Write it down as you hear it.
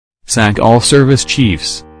Sack all service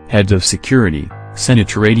chiefs, heads of security,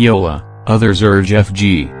 Senator Adeola, others urge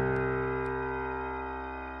FG.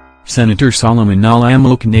 Senator Solomon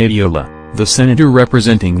Olamilekan Adeola, the senator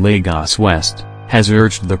representing Lagos West, has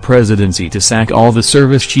urged the presidency to sack all the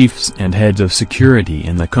service chiefs and heads of security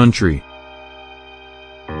in the country.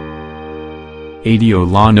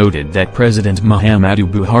 Adeola noted that President Muhammadu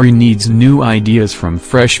Buhari needs new ideas from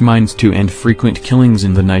fresh minds to end frequent killings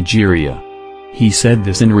in Nigeria. He said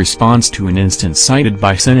this in response to an instance cited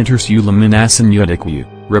by Senator Solomon Olamilekan Adeola,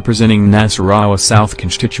 representing Nasarawa South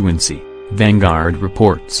constituency, Vanguard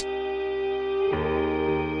reports.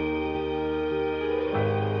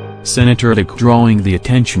 Senator Adeola, drawing the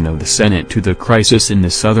attention of the Senate to the crisis in the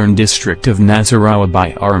southern district of Nasarawa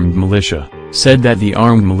by armed militia, said that the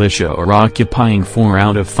armed militia are occupying 4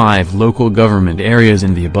 out of 5 local government areas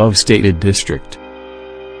in the above-stated district.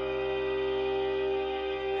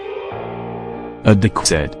 Adeola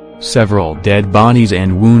said, several dead bodies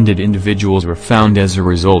and wounded individuals were found as a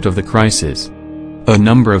result of the crisis. A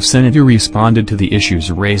number of senators responded to the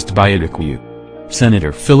issues raised by Adeola.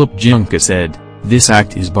 Senator Philip Junka said, "This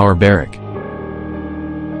act is barbaric.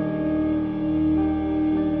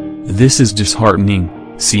 This is disheartening,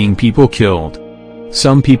 seeing people killed.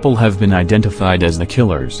 Some people have been identified as the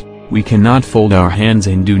killers. We cannot fold our hands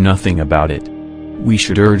and do nothing about it. We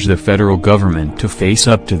should urge the federal government to face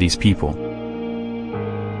up to these people."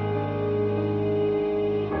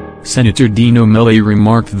 Senator Dino Melaye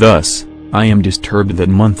remarked thus, "I am disturbed that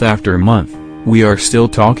month after month, we are still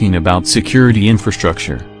talking about security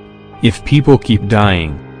infrastructure. If people keep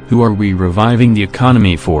dying, who are we reviving the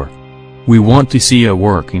economy for? We want to see a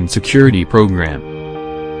working security program."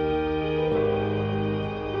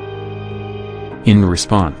 In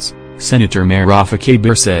response, Senator Marafa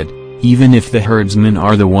Kabir said, "Even if the herdsmen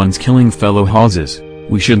are the ones killing fellow Hausas,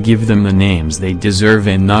 we should give them the names they deserve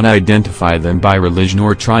and not identify them by religion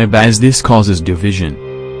or tribe, as this causes division.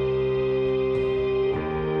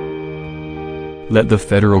 Let the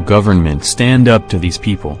federal government stand up to these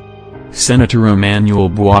people." Senator Emmanuel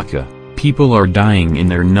Bwaka, "People are dying in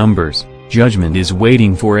their numbers, judgment is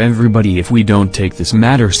waiting for everybody if we don't take this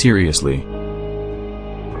matter seriously."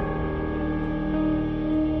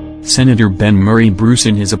 Senator Ben Murray Bruce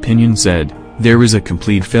in his opinion said, "There is a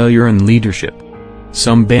complete failure in leadership.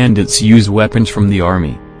 Some bandits use weapons from the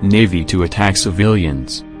Army, Navy to attack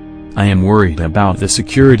civilians. I am worried about the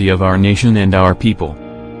security of our nation and our people."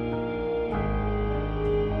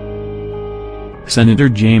 Senator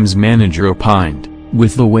James Manager opined,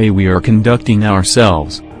 "With the way we are conducting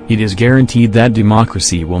ourselves, it is guaranteed that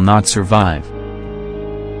democracy will not survive."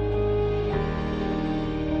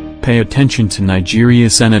 Pay attention to Nigeria.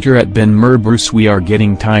 Senator at Ben Murray Bruce, "We are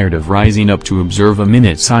getting tired of rising up to observe a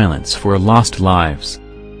minute silence for lost lives.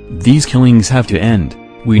 These killings have to end.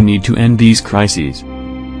 We need to end these crises."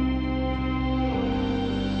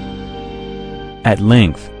 At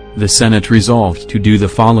length, the Senate resolved to do the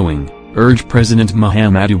following: urge President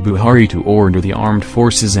Muhammadu Buhari to order the armed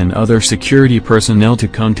forces and other security personnel to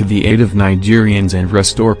come to the aid of Nigerians and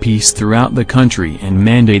restore peace throughout the country, and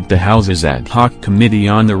mandate the House's ad hoc committee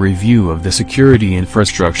on the review of the security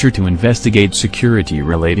infrastructure to investigate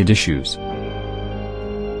security-related issues.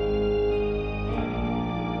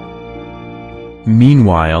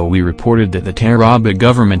 Meanwhile, we reported that the Taraba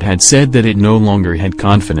government had said that it no longer had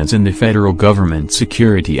confidence in the federal government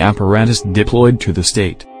security apparatus deployed to the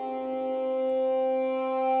state.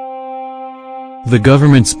 The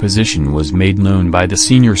government's position was made known by the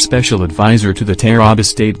senior special advisor to the Taraba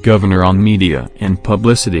state governor on media and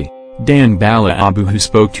publicity, Dan Bala Abu, who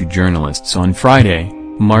spoke to journalists on Friday,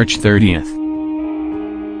 March 30.